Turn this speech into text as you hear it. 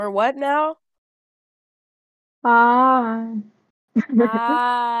Or what now? Hi.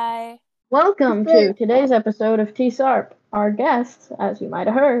 Hi. Welcome to today's episode of T-SARP. Our guests, as you might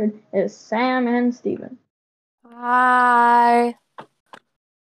have heard, is Sam and Steven. Hi.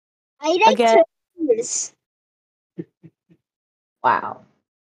 I like Again. turtles. Wow.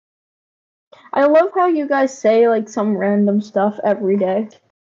 I love how you guys say like some random stuff every day.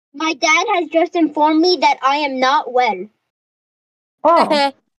 My dad has just informed me that I am not well.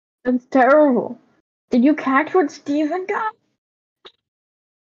 Oh, that's terrible. Did you catch what Steven got?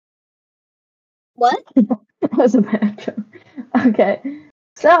 What? That was a bad joke. Okay,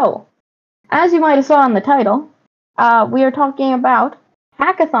 so, as you might have saw in the title, we are talking about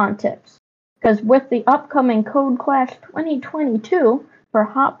hackathon tips. Because with the upcoming Code Clash 2022 for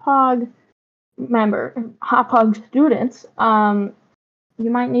HotPog students, you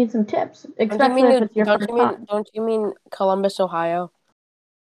might need some tips, especially if it's your first time. Don't you mean Columbus, Ohio?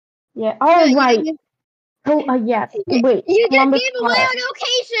 Yeah. Oh, right. Oh, yes. Wait. You Columbus, just gave away Ohio. our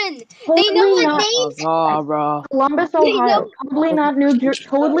location. Totally They know not. our names. Oh, bro. Columbus, Ohio. Totally not New Jersey.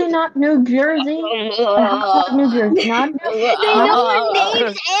 Totally not New Jersey. New Jersey. Not. They know our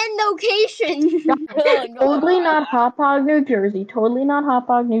names and location. Totally not Hopog, New Jersey. Totally not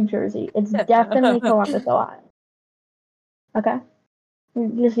Hopog, New Jersey. It's definitely Columbus, Ohio. Okay?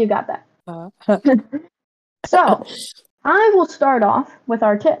 Just you got that. So, I will start off with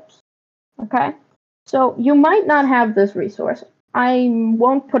our tips. Okay? So, you might not have this resource. I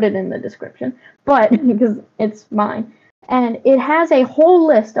won't put it in the description, but because it's mine. And it has a whole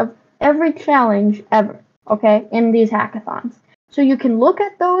list of every challenge ever, okay, in these hackathons. So you can look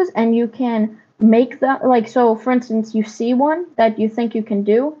at those and you can make that, like, so for instance, you see one that you think you can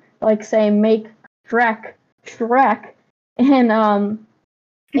do, like say make Shrek in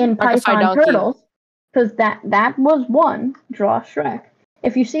Python Turtles, because that was one, draw Shrek.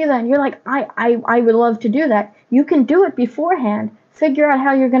 If you see that and you're like, I would love to do that, you can do it beforehand, figure out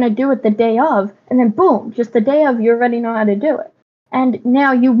how you're going to do it the day of, and then boom, just the day of, you already know how to do it. And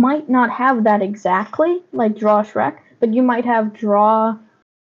now you might not have that exactly, like draw Shrek, but you might have draw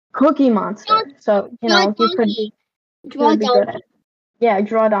Cookie Monster. So, you know, you could be good at it. Yeah,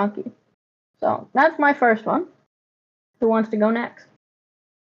 draw Donkey. So, that's my first one. Who wants to go next?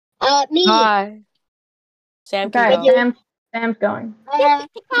 Me. Hi. Sam, okay, Sam's going.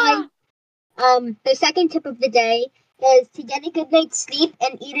 The second tip of the day is to get a good night's sleep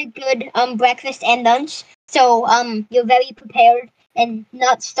and eat a good breakfast and lunch. So you're very prepared and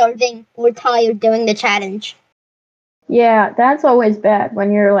not starving or tired during the challenge. Yeah, that's always bad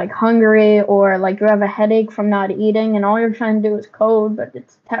when you're like hungry or like you have a headache from not eating and all you're trying to do is code, but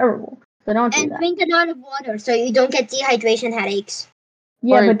it's terrible. So don't do that. And drink a lot of water so you don't get dehydration headaches.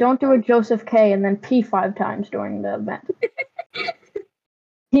 Yeah, but don't do a Joseph K and then pee 5 times during the event.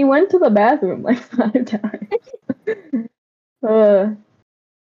 He went to the bathroom like 5 times.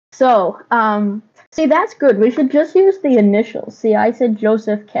 See, that's good. We should just use the initials. See, I said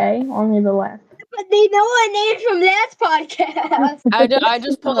Joseph K, only the last. But they know our names from last podcast. I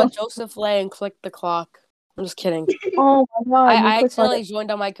just pulled a Joseph Lay and clicked the clock. I'm just kidding. Oh my god. I accidentally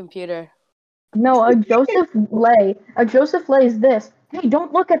joined on my computer. No, a Joseph Lay is this. Hey,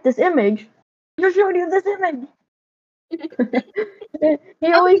 don't look at this image. I just showed you this image.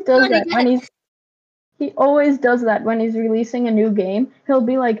 He always does that he always does that when he's releasing a new game. He'll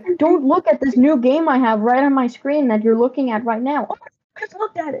be like, don't look at this new game I have right on my screen that you're looking at right now. Oh, I just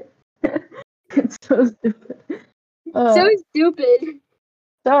looked at it. It's so stupid. So stupid.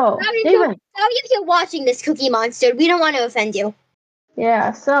 So, Steven. Sorry if you're watching this, Cookie Monster. We don't want to offend you.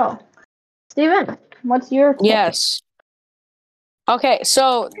 Yeah, so, Steven, what's your tip? Yes. Okay,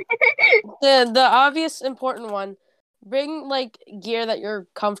 so the obvious important one, bring like gear that you're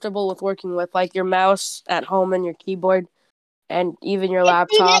comfortable with working with, like your mouse at home and your keyboard and even your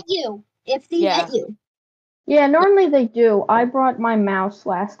laptop. If they let you. Yeah, normally they do. I brought my mouse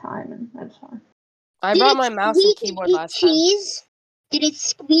last time and that's fine. I brought my mouse and keyboard last time. Did it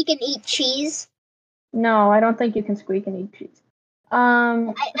squeak and eat cheese? No, I don't think you can squeak and eat cheese.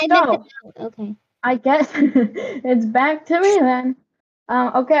 Okay. I guess it's back to me then.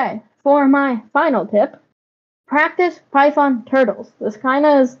 Okay, for my final tip, practice Python Turtles. This kind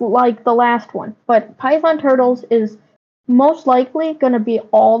of is like the last one, but Python Turtles is most likely going to be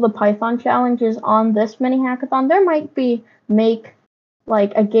all the Python challenges on this mini hackathon. There might be make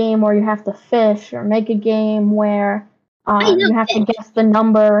like a game where you have to fish, or make a game where you have to guess the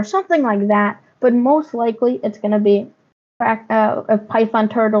number or something like that. But most likely it's going to be Python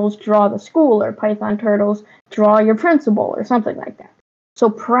Turtles draw the school, or Python Turtles draw your principal, or something like that. So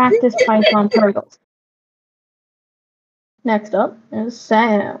practice Python Turtles. Next up is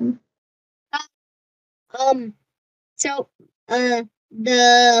Sam. So,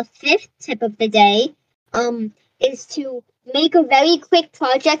 the fifth tip of the day, is to make a very quick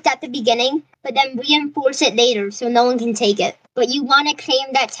project at the beginning, but then reinforce it later so no one can take it. But you want to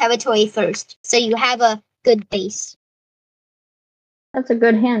claim that territory first, so you have a good base. That's a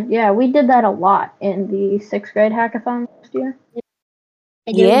good hint. Yeah, we did that a lot in the 6th grade hackathon last year.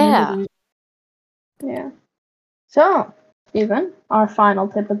 I do remember that. Yeah. So, Stephen, our final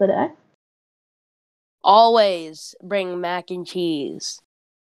tip of the day. Always bring mac and cheese.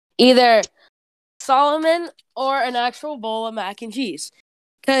 Either Solomon or an actual bowl of mac and cheese.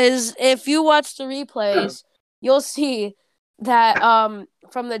 Because if you watch the replays, you'll see that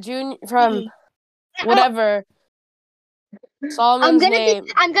from whatever Solomon's name.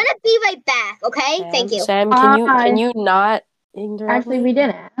 I'm gonna be right back. Okay, thank you. Sam, can you not interrupt Actually, me? we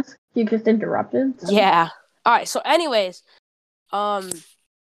didn't ask. You just interrupted. So. Yeah. All right. So, anyways,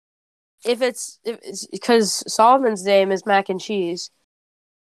 if it's because Solomon's name is mac and cheese,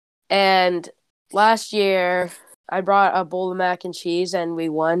 and last year I brought a bowl of mac and cheese and we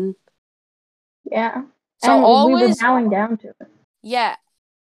won. Yeah. So and always we were bowing down to it. Yeah.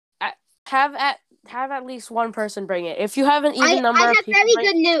 Have at least one person bring it. If you have an even number of people, I have very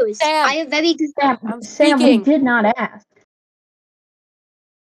good news. Sam, I have very good. Sam, we did not ask.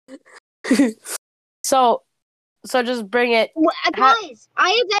 So just bring it. Guys, I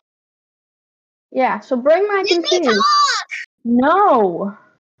have. Yeah, so bring mac and cheese. Talk! No.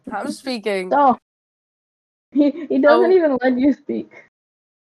 I'm speaking. So he doesn't even let you speak.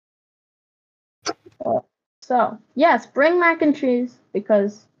 So yes, bring mac and cheese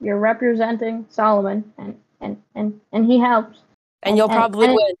because you're representing Solomon and he helps. And you'll probably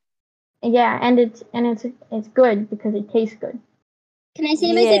win. Yeah, and it's good because it tastes good. Can I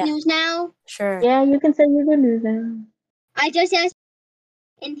say my good news now? Sure. Yeah, you can say your good news now. I just asked,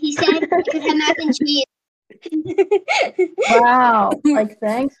 and he said I could have mac and cheese. Wow! Like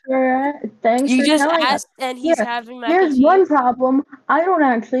thanks for You just telling asked, us. and he's having mac and cheese. Here's one problem: I don't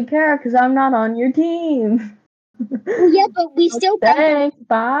actually care because I'm not on your team. Well, yeah, but we still. Thanks.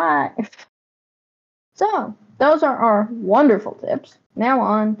 Bye. So those are our wonderful tips. Now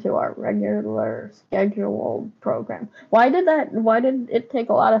on to our regular scheduled program. Why did it take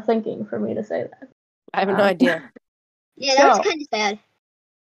a lot of thinking for me to say that? I have no idea. Yeah, that was kind of sad.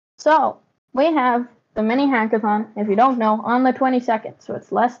 So we have the mini hackathon, if you don't know, on the 22nd. So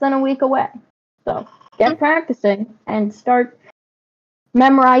it's less than a week away. So get practicing and start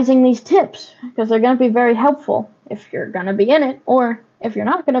memorizing these tips because they're going to be very helpful if you're going to be in it, or if you're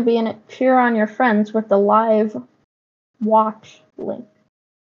not going to be in it, cheer on your friends with the live watch link.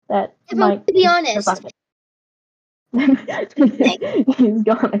 That might be honest. He's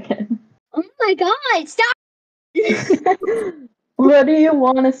gone again. Oh my god, stop! What do you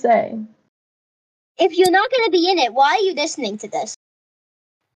want to say? If you're not going to be in it, why are you listening to this?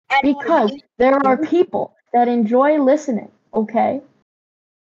 Because there are people that enjoy listening, okay?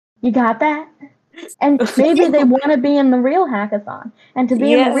 You got that? And maybe they want to be in the real hackathon. And to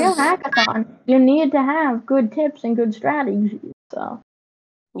be in the real hackathon, you need to have good tips and good strategies. So.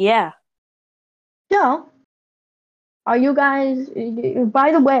 Yeah. So, are you guys,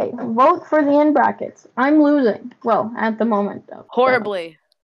 by the way, vote for the in brackets. I'm losing. Well, at the moment, though. Horribly.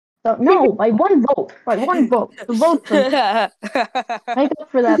 So, no, by one vote. By one vote. The vote for me. Make up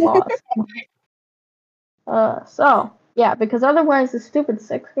for that loss. So, yeah, because otherwise the stupid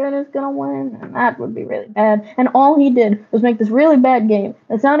 6th grader is going to win, and that would be really bad. And all he did was make this really bad game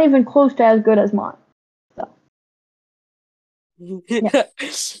that's not even close to as good as mine. So. Yeah.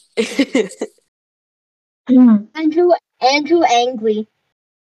 Andrew angry.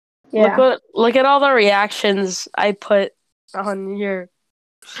 Yeah. Look at all the reactions I put on your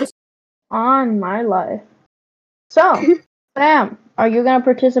on my life. So, Sam, are you gonna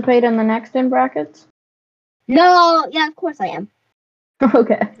participate in the next in brackets? No, yeah, of course I am.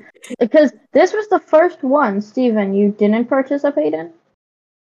 Okay. Because this was the first one, Steven, you didn't participate in?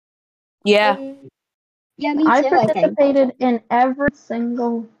 Yeah. Yeah, me too, I participated in every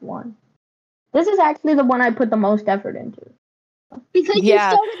single one. This is actually the one I put the most effort into. Because you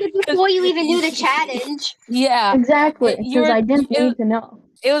started it before you even knew the challenge. Yeah. Exactly, because I didn't need to know.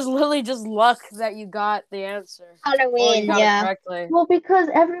 It was literally just luck that you got the answer. Halloween, it correctly. Well, because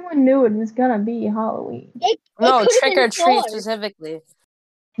everyone knew it was gonna be Halloween. No, trick or treat specifically.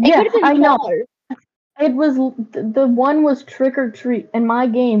 Yeah, I know. It was the one was trick or treat, and my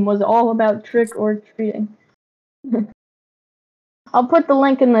game was all about trick or treating. I'll put the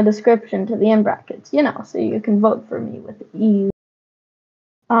link in the description to the in brackets, so you can vote for me with ease.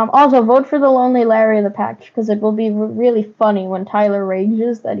 Also, vote for the Lonely Larry of the Patch because it will be really funny when Tyler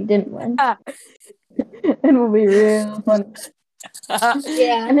rages that he didn't win. It will be real funny.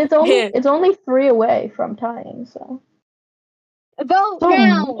 Yeah. And it's only 3 away from tying, so. Vote So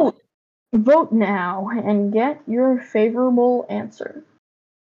now. vote now and get your favorable answer.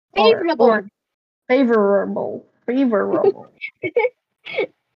 Favorable. Or favorable.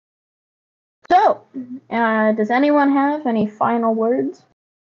 So, does anyone have any final words?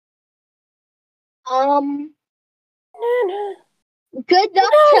 Good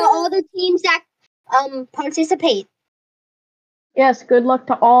luck to all the teams that participate. Yes, good luck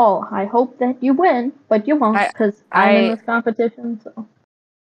to all. I hope that you win, but you won't because I'm in this competition. So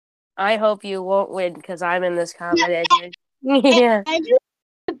I hope you won't win because I'm in this competition. Yeah. Andrew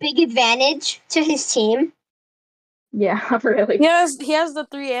has a big advantage to his team. yeah, really. He has the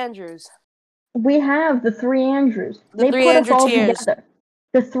 3 Andrews. We have the 3 Andrews. The They 3 put us Andrew all tiers. together.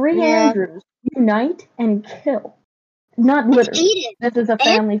 The 3 Yeah. Andrews unite and kill. Not literally. This is a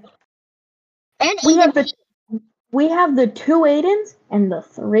family. And We have Aiden. we have the 2 Aidens and the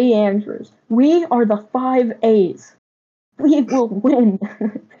 3 Andrews. We are the 5 A's. We will win.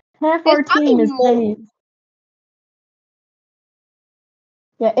 Half There's our team probably is more. A's.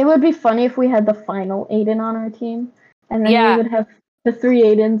 Yeah, it would be funny if we had the final Aiden on our team, and then we would have the 3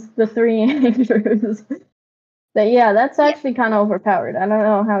 Aidens, the 3 Andrews. That's actually kind of overpowered. I don't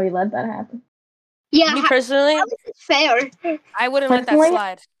know how he let that happen. Yeah, Me personally, how is it fair? I wouldn't let that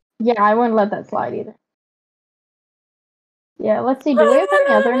slide. Yeah, I wouldn't let that slide either. Yeah, let's see. Do we have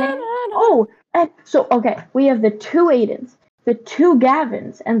any other names? Oh, so okay, we have the 2 Aidens, the 2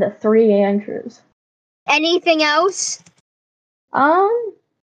 Gavins, and the 3 Andrews. Anything else?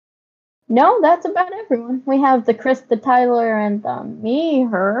 No, that's about everyone. We have the Chris, the Tyler, and me,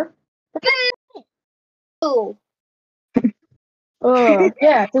 her. Oh.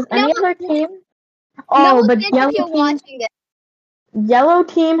 Yeah. Does any other team? No, But Yellow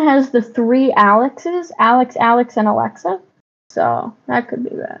team has the 3 Alexes, Alex, and Alexa. So that could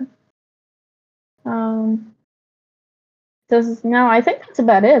be bad. I think that's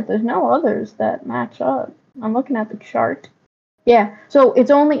about it. There's no others that match up. I'm looking at the chart. Yeah, so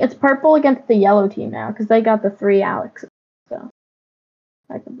it's purple against the yellow team now because they got the 3 Alexes. So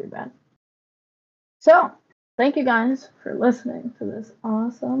that could be bad. So thank you guys for listening to this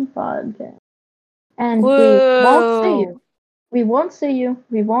awesome podcast. And we won't see you. We won't see you.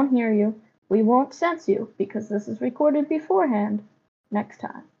 We won't hear you. We won't sense you because this is recorded beforehand next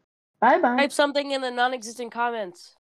time. Bye bye. Type something in the non-existent comments.